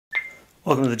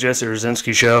Welcome to the Jesse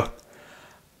Rucinski Show.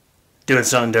 Doing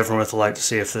something different with the light to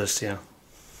see if this,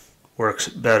 works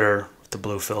better with the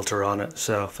blue filter on it.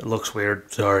 So if it looks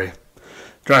weird, sorry.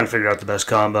 Trying to figure out the best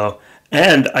combo.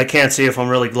 And I can't see if I'm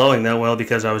really glowing that well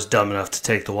because I was dumb enough to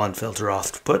take the one filter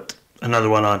off to put another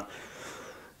one on.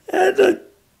 And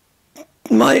I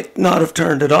might not have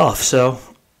turned it off, so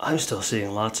I'm still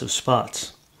seeing lots of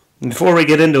spots. And before we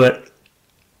get into it,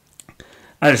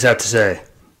 I just have to say,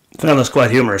 I found this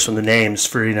quite humorous when the names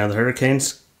for, the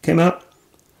hurricanes came out.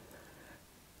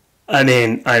 I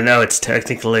mean, I know it's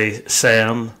technically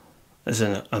Sam, as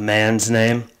in a man's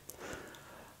name.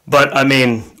 But, I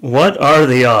mean, what are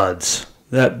the odds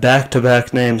that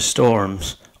back-to-back name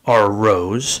storms are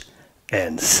Rose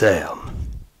and Sam?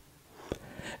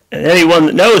 And anyone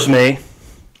that knows me,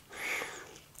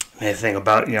 anything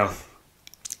about,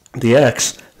 the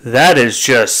X,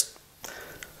 that's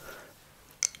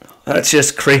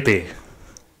just creepy.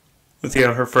 With,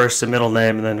 her first and middle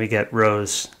name, and then we get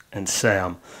Rose and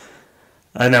Sam.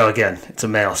 I know, again, it's a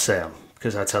male Sam,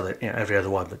 because that's how every other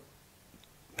one, but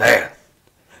man,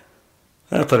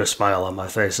 that put a smile on my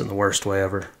face in the worst way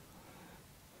ever.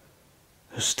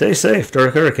 Just stay safe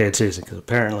during hurricane season, because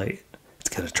apparently it's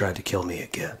going to try to kill me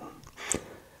again.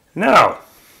 Now,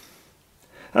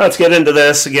 let's get into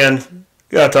this again.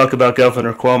 Gotta talk about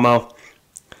Governor Cuomo,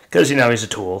 because, he's a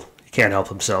tool. He can't help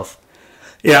himself.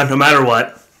 Yeah, no matter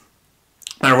what,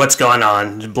 no matter what's going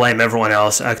on, blame everyone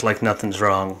else, act like nothing's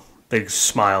wrong. Big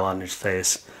smile on his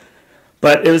face.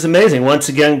 But it was amazing, once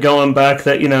again, going back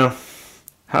that,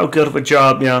 how good of a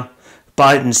job,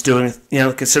 Biden's doing,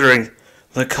 considering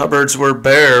the cupboards were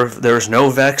bare. There was no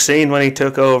vaccine when he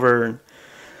took over.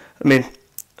 I mean,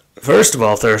 first of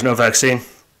all, if there was no vaccine,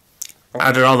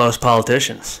 how did all those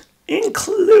politicians,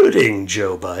 including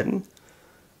Joe Biden,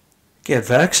 get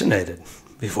vaccinated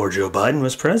before Joe Biden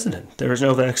was president? There was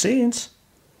no vaccines.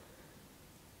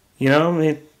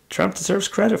 Trump deserves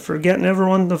credit for getting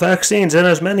everyone the vaccines, and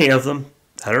as many of them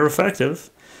that are effective,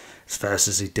 as fast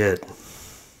as he did.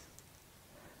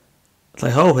 It's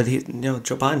like, but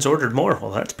Joe Biden's ordered more.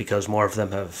 Well, that's because more of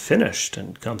them have finished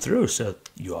and come through, so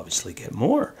you obviously get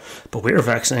more. But we're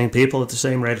vaccinating people at the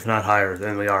same rate, if not higher,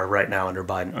 than we are right now under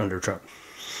Biden, under Trump.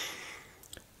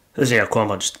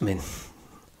 Cuomo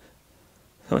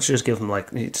don't you just give him,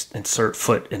 insert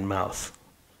foot in mouth.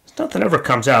 Nothing ever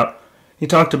comes out. He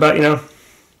talked about,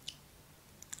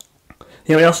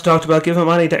 he also talked about giving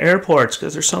money to airports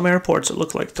because there's some airports that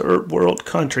look like third world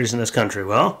countries in this country.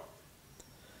 Well,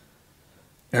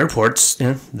 airports,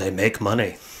 they make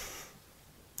money.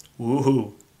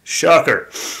 Woohoo. Shocker.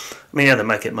 They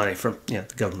might get money from, the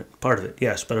government part of it,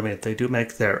 yes. But, they do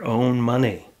make their own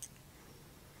money.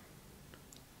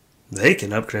 They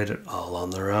can upgrade it all on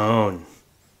their own.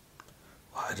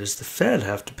 Why does the Fed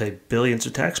have to pay billions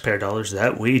of taxpayer dollars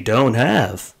that we don't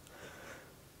have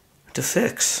to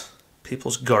fix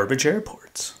people's garbage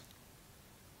airports?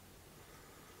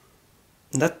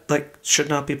 And that should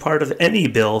not be part of any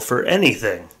bill for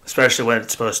anything, especially when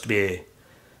it's supposed to be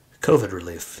COVID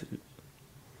relief.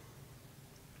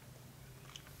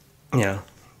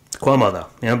 Cuomo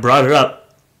though, brought it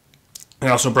up. He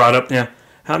also brought up,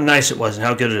 how nice it was and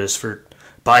how good it is for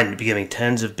Biden to be giving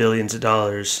tens of billions of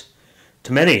dollars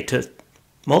to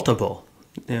multiple,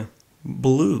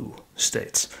 blue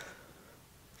states.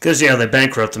 Because, they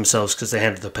bankrupt themselves because they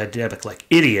handled the pandemic like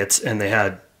idiots, and they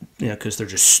had, because they're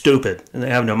just stupid, and they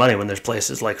have no money when there's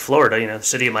places like Florida, the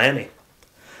city of Miami.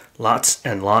 Lots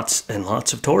and lots and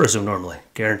lots of tourism normally.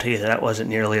 Guarantee you that wasn't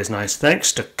nearly as nice.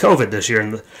 Thanks to COVID this year,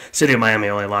 and the city of Miami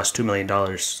only lost $2 million,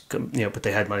 but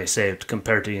they had money saved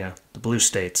compared to, the blue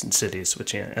states and cities,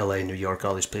 which, LA, New York,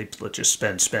 all these people that just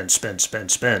spend.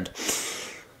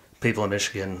 People in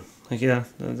Michigan,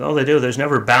 all they do, there's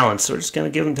never balance. So we're just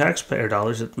going to give them taxpayer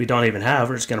dollars that we don't even have.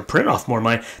 We're just going to print off more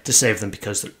money to save them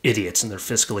because they're idiots and they're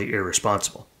fiscally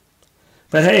irresponsible.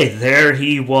 But hey, there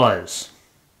he was.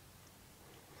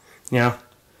 Yeah.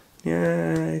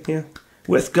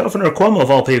 With Governor Cuomo, of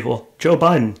all people, Joe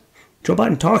Biden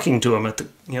talking to him at the,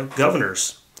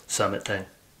 governor's summit thing,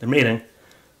 the meeting.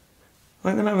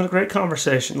 They're having a great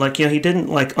conversation. He didn't,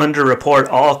 underreport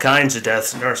all kinds of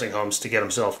deaths in nursing homes to get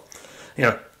himself,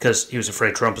 because he was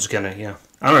afraid Trump was going to,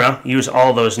 I don't know, use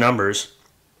all those numbers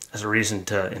as a reason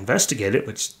to investigate it,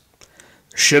 which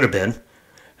should have been.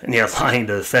 And, lying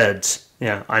to the feds.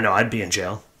 I know, I'd be in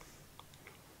jail.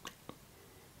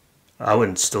 I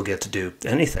wouldn't still get to do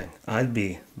anything. I'd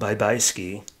be bye-bye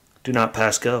ski. Do not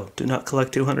pass go. Do not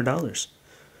collect $200.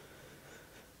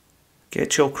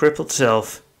 Get your crippled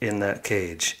self in that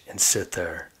cage and sit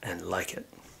there and like it.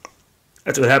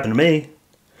 That's what happened to me.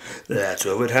 That's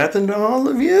what would happen to all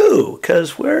of you,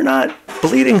 because we're not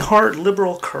bleeding heart,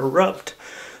 liberal, corrupt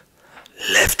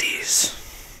lefties.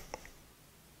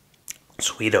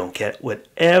 So we don't get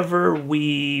whatever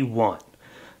we want.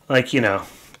 Like, and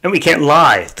we can't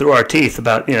lie through our teeth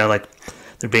about, like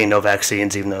there being no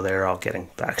vaccines, even though they're all getting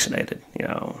vaccinated.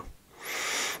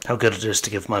 How good it is to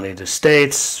give money to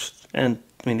states, and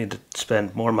we need to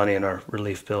spend more money in our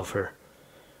relief bill to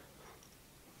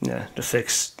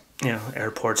fix,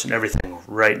 airports and everything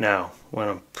right now, when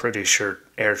I'm pretty sure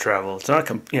air travel, it's not,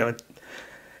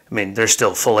 there's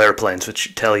still full airplanes, which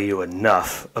should tell you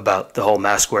enough about the whole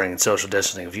mask wearing and social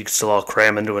distancing. If you could still all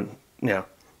cram into an,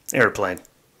 airplane,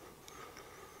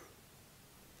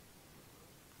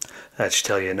 that should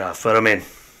tell you enough. But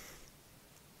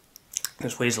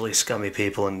there's weaselly, scummy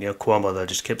people, and Cuomo, though,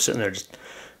 just kept sitting there just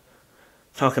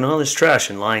talking all this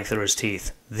trash and lying through his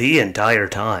teeth the entire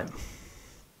time.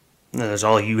 And then there's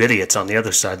all you idiots on the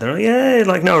other side. They're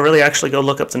like, no, really, actually go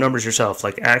look up the numbers yourself.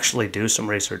 Like, actually do some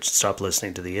research and stop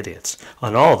listening to the idiots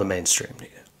on all the mainstream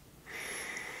media.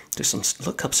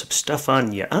 Look up some stuff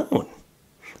on your own.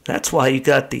 That's why you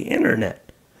got the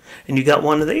internet. And you got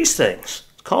one of these things.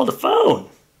 It's called a phone.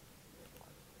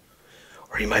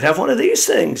 Or you might have one of these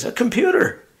things, a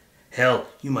computer. Hell,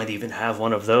 you might even have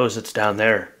one of those that's down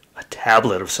there, a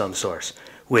tablet of some sort,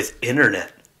 with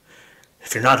internet.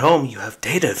 If you're not home, you have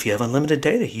data. If you have unlimited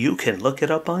data, you can look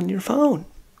it up on your phone.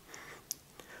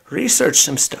 Research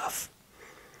some stuff.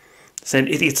 Then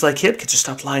idiots like him can just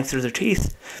stop lying through their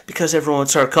teeth, because everyone would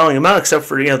start calling him out, except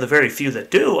for, the very few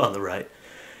that do on the right.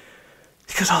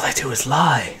 Because all they do is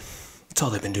lie. That's all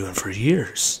they've been doing for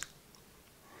years.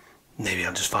 Maybe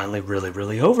I'm just finally really,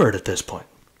 really over it at this point.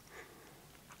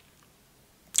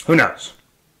 Who knows?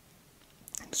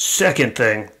 Second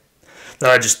thing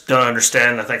that I just don't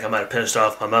understand, I think I might have pissed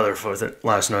off my mother for it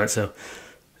last night, so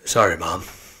sorry, Mom.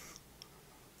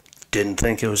 Didn't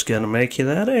think it was going to make you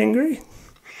that angry.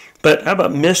 But how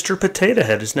about Mr. Potato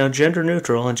Head is now gender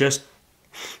neutral and just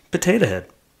Potato Head?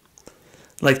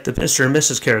 Like the Mr. and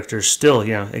Mrs. characters still,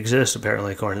 exist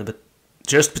apparently, according to, but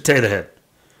just Potato Head.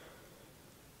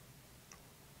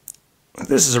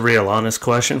 This is a real honest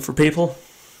question for people.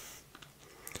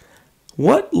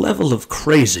 What level of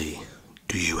crazy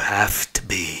do you have to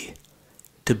be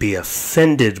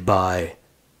offended by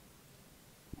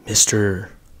Mr.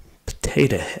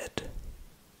 Potato Head?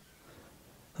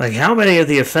 Like, how many of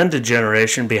the offended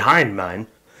generation behind mine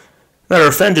that are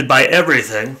offended by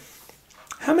everything,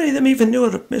 how many of them even knew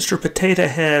what Mr. Potato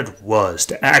Head was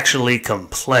to actually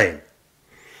complain?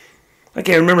 I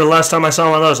can't remember the last time I saw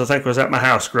one of those. I think it was at my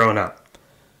house growing up.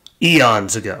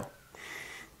 Eons ago.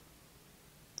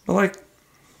 But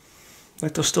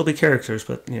like they'll still be characters,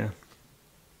 but yeah.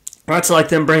 That's like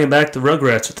them bringing back the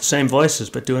Rugrats with the same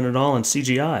voices, but doing it all in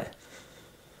CGI.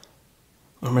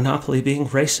 Or Monopoly being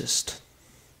racist.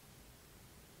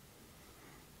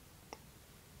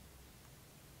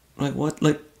 Like what?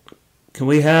 Like, can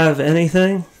we have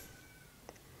anything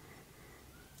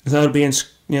without it being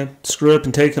screwed up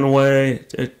and taken away,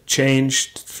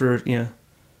 changed for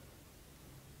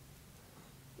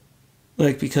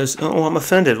Like, because, I'm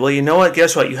offended. Well, you know what?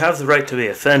 Guess what? You have the right to be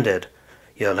offended.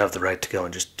 You don't have the right to go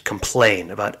and just complain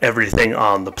about everything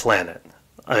on the planet.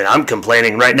 I'm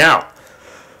complaining right now.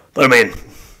 But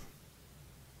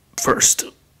first,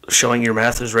 showing your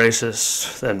math is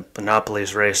racist, then Monopoly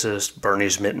is racist,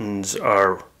 Bernie's mittens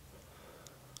are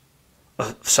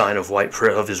a sign of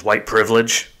his white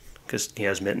privilege, because he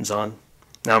has mittens on.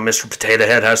 Now Mr. Potato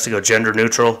Head has to go gender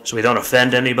neutral, so we don't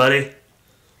offend anybody.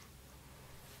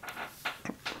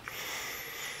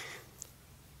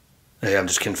 I'm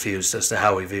just confused as to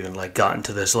how we've even gotten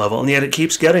to this level, and yet it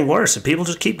keeps getting worse, and people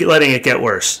just keep letting it get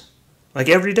worse. Like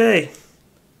every day.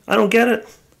 I don't get it.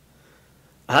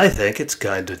 I think it's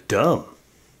kind of dumb.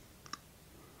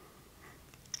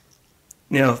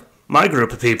 My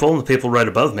group of people, and the people right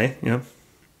above me,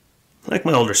 like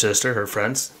my older sister, her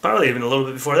friends, probably even a little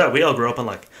bit before that, we all grew up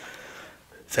on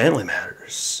Family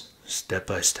Matters, Step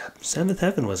by Step, Seventh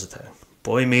Heaven was a thing,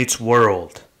 Boy Meets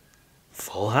World,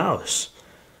 Full House,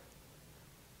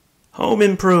 Home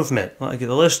Improvement.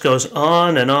 The list goes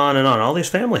on and on and on. All these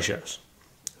family shows.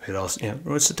 We'd all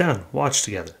we'd sit down, watch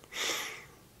together.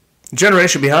 The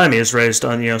generation behind me is raised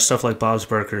on stuff like Bob's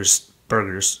Burgers,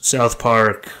 South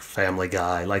Park, Family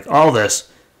Guy, all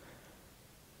this.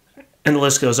 And the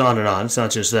list goes on and on. It's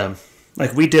not just them.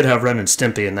 We did have Ren and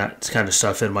Stimpy and that kind of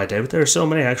stuff in my day, but there are so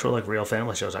many actual real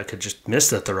family shows. I could just miss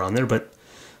that they're on there, but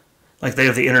they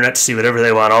have the internet to see whatever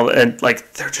they want, and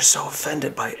they're just so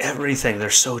offended by everything.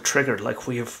 They're so triggered.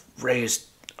 We have raised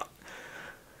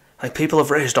Like, people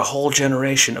have raised a whole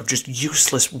generation of just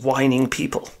useless, whining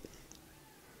people.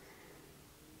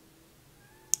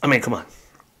 I mean, come on.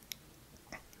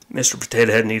 Mr.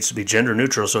 Potato Head needs to be gender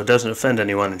neutral so it doesn't offend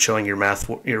anyone, and showing your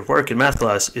work in math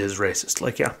class is racist.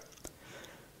 Like, yeah.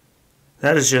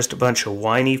 That is just a bunch of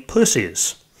whiny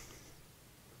pussies.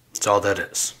 That's all that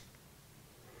is.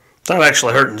 It's not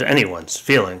actually hurting anyone's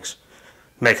feelings,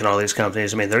 making all these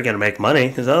companies. I mean, they're going to make money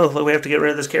because, oh, look, we have to get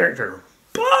rid of this character.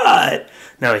 But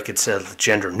now he could sell the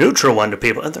gender neutral one to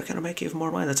people, and they're going to make even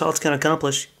more money. That's all it's going to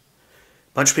accomplish.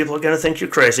 A bunch of people are going to think you're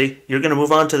crazy. You're going to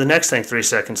move on to the next thing 3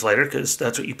 seconds later because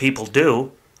that's what you people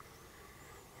do.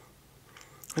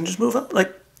 And just move on.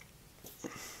 Like,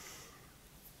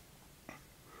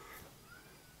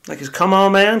 come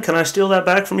on, man. Can I steal that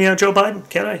back from you, Joe Biden?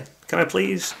 Can I? Can I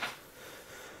please?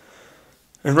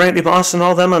 And Randy Moss and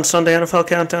all them on Sunday NFL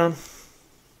Countdown.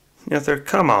 You know, they're,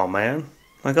 come on, man.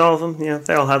 Like, all of them, you know,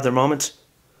 they all have their moments.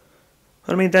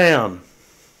 But I mean, damn.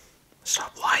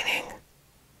 Stop whining.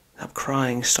 Stop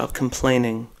crying. Stop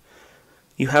complaining.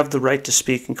 You have the right to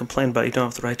speak and complain about it. You don't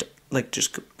have the right to, like,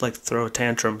 just, like, throw a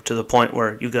tantrum to the point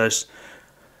where you guys,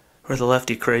 where the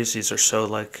lefty crazies are so,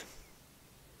 like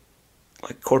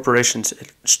corporations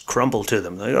just crumble to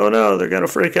them. Like, oh no, they're going to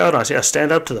freak out on us. Yeah,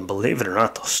 stand up to them. Believe it or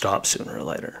not, they'll stop sooner or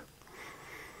later.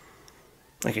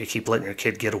 Like, you keep letting your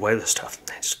kid get away with stuff.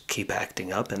 They just keep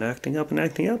acting up and acting up and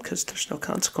acting up because there's no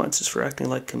consequences for acting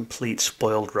like complete,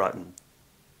 spoiled, rotten.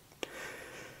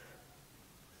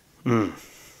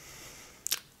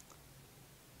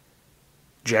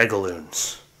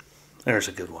 Jagaloons. There's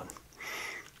a good one.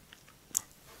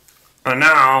 And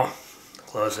now,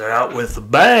 close it out with a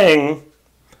bang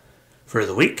for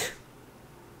the week.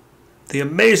 The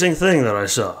amazing thing that I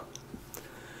saw,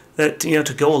 that, you know,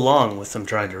 to go along with them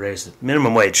trying to raise the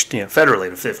minimum wage, you know, federally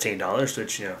to $15,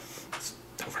 which, you know, it's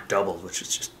over doubled, which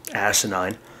is just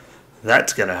asinine.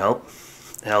 That's going to help.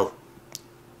 Hell,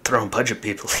 throwing budget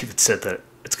people even said that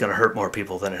it's going to hurt more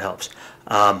people than it helps.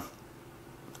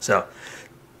 So,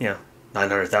 you know,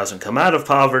 900,000 come out of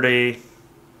poverty,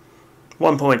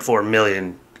 1.4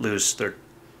 million lose their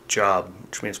job,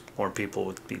 which means more people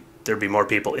would be, there'd be more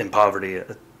people in poverty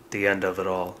at the end of it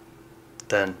all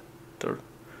than there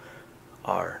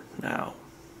are now.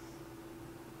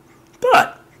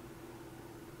 But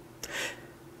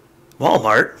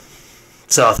Walmart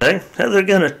saw a thing. They're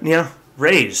gonna, you know,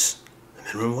 raise the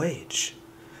minimum wage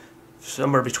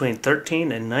somewhere between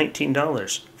 $13 and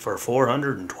 $19 for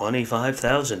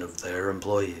 425,000 of their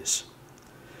employees.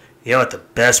 You know what the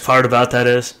best part about that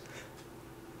is?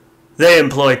 They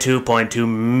employ 2.2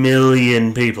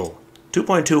 million people.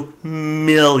 2.2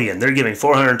 million. They're giving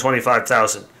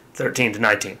 425,000, 13 to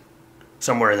 19.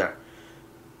 Somewhere in there.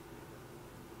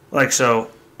 Like, so,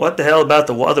 what the hell about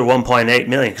the other 1.8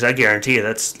 million? Because I guarantee you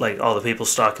that's like all the people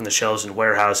stocking the shelves in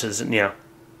warehouses and, you know,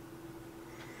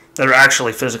 that are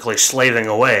actually physically slaving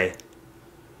away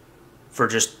for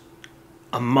just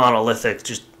a monolithic,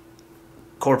 just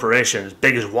corporation as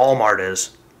big as Walmart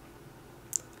is.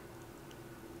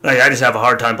 Like, I just have a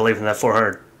hard time believing that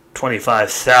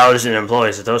 425,000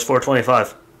 employees, that those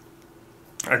 425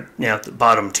 are, you know, the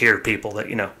bottom tier people that,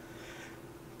 you know,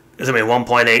 because I mean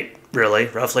 1.8, really,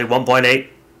 roughly 1.8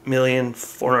 million,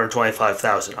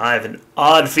 425,000. I have an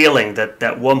odd feeling that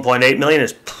that 1.8 million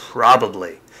is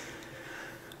probably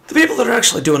the people that are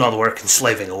actually doing all the work and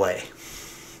slaving away.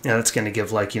 You know, that's going to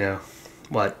give, like, you know,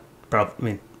 what, probably, I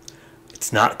mean,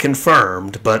 it's not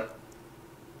confirmed, but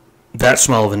that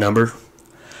small of a number.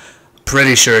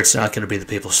 Pretty sure it's not going to be the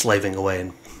people slaving away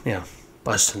and, you know,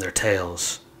 busting their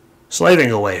tails,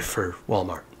 slaving away for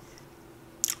Walmart.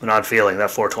 An odd feeling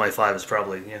that 425 is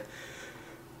probably, you know,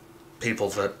 people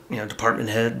that, you know, department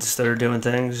heads that are doing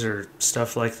things or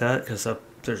stuff like that, because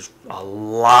there's a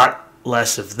lot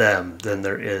less of them than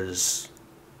there is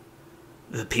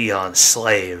the peon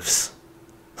slaves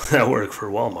that work for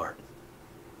Walmart.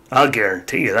 I'll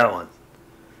guarantee you that one.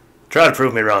 Try to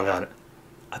prove me wrong on it.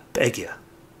 I beg you.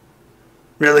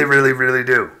 Really, really, really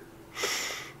do.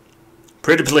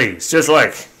 Pretty please. Just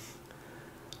like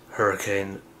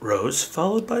Hurricane Rose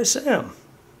followed by Sam.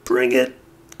 Bring it,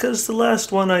 because the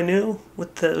last one I knew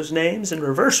with those names in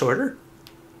reverse order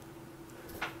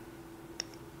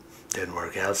didn't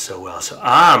work out so well. So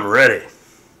I'm ready.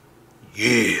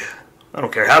 Yeah. I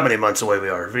don't care how many months away we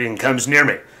are. If it even comes near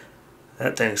me,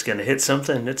 that thing's going to hit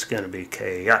something. It's going to be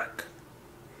chaotic.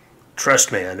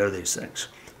 Trust me, I know these things.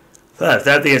 But with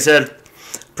that being said,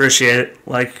 appreciate it.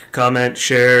 Like, comment,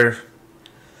 share,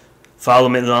 follow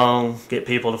me along, get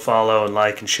people to follow and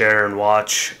like and share and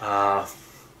watch. If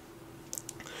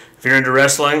you're into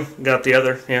wrestling, got the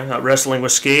other, you know, Wrestling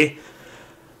with Ski.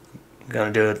 I'm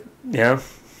going to do it, you know,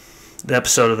 the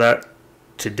episode of that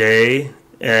today,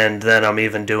 and then I'm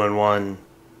even doing one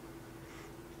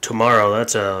tomorrow.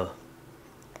 That's a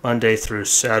Monday through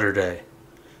Saturday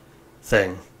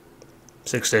thing,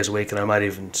 6 days a week, and I might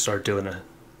even start doing a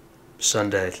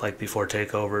Sunday, like before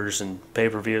takeovers and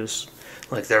pay-per-views,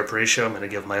 like their pre-show. I'm going to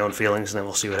give my own feelings, and then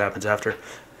we'll see what happens after.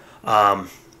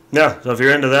 Yeah, so if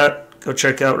you're into that, go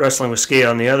check out Wrestling with Ski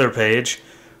on the other page.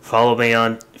 Follow me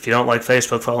on, if you don't like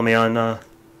Facebook, follow me on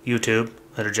YouTube,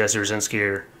 under Jesse Rucinski,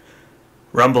 or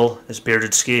Rumble is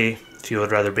Bearded Ski, if you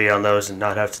would rather be on those and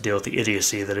not have to deal with the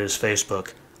idiocy that is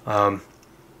Facebook.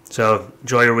 So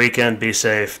enjoy your weekend, be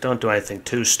safe, don't do anything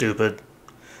too stupid,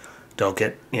 don't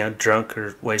get drunk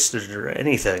or wasted or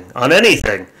anything, on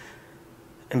anything,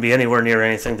 and be anywhere near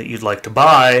anything that you'd like to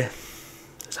buy.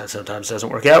 That sometimes doesn't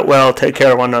work out well. Take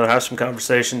care of one another, have some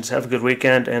conversations, have a good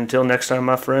weekend, and until next time,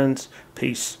 my friends,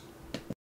 peace.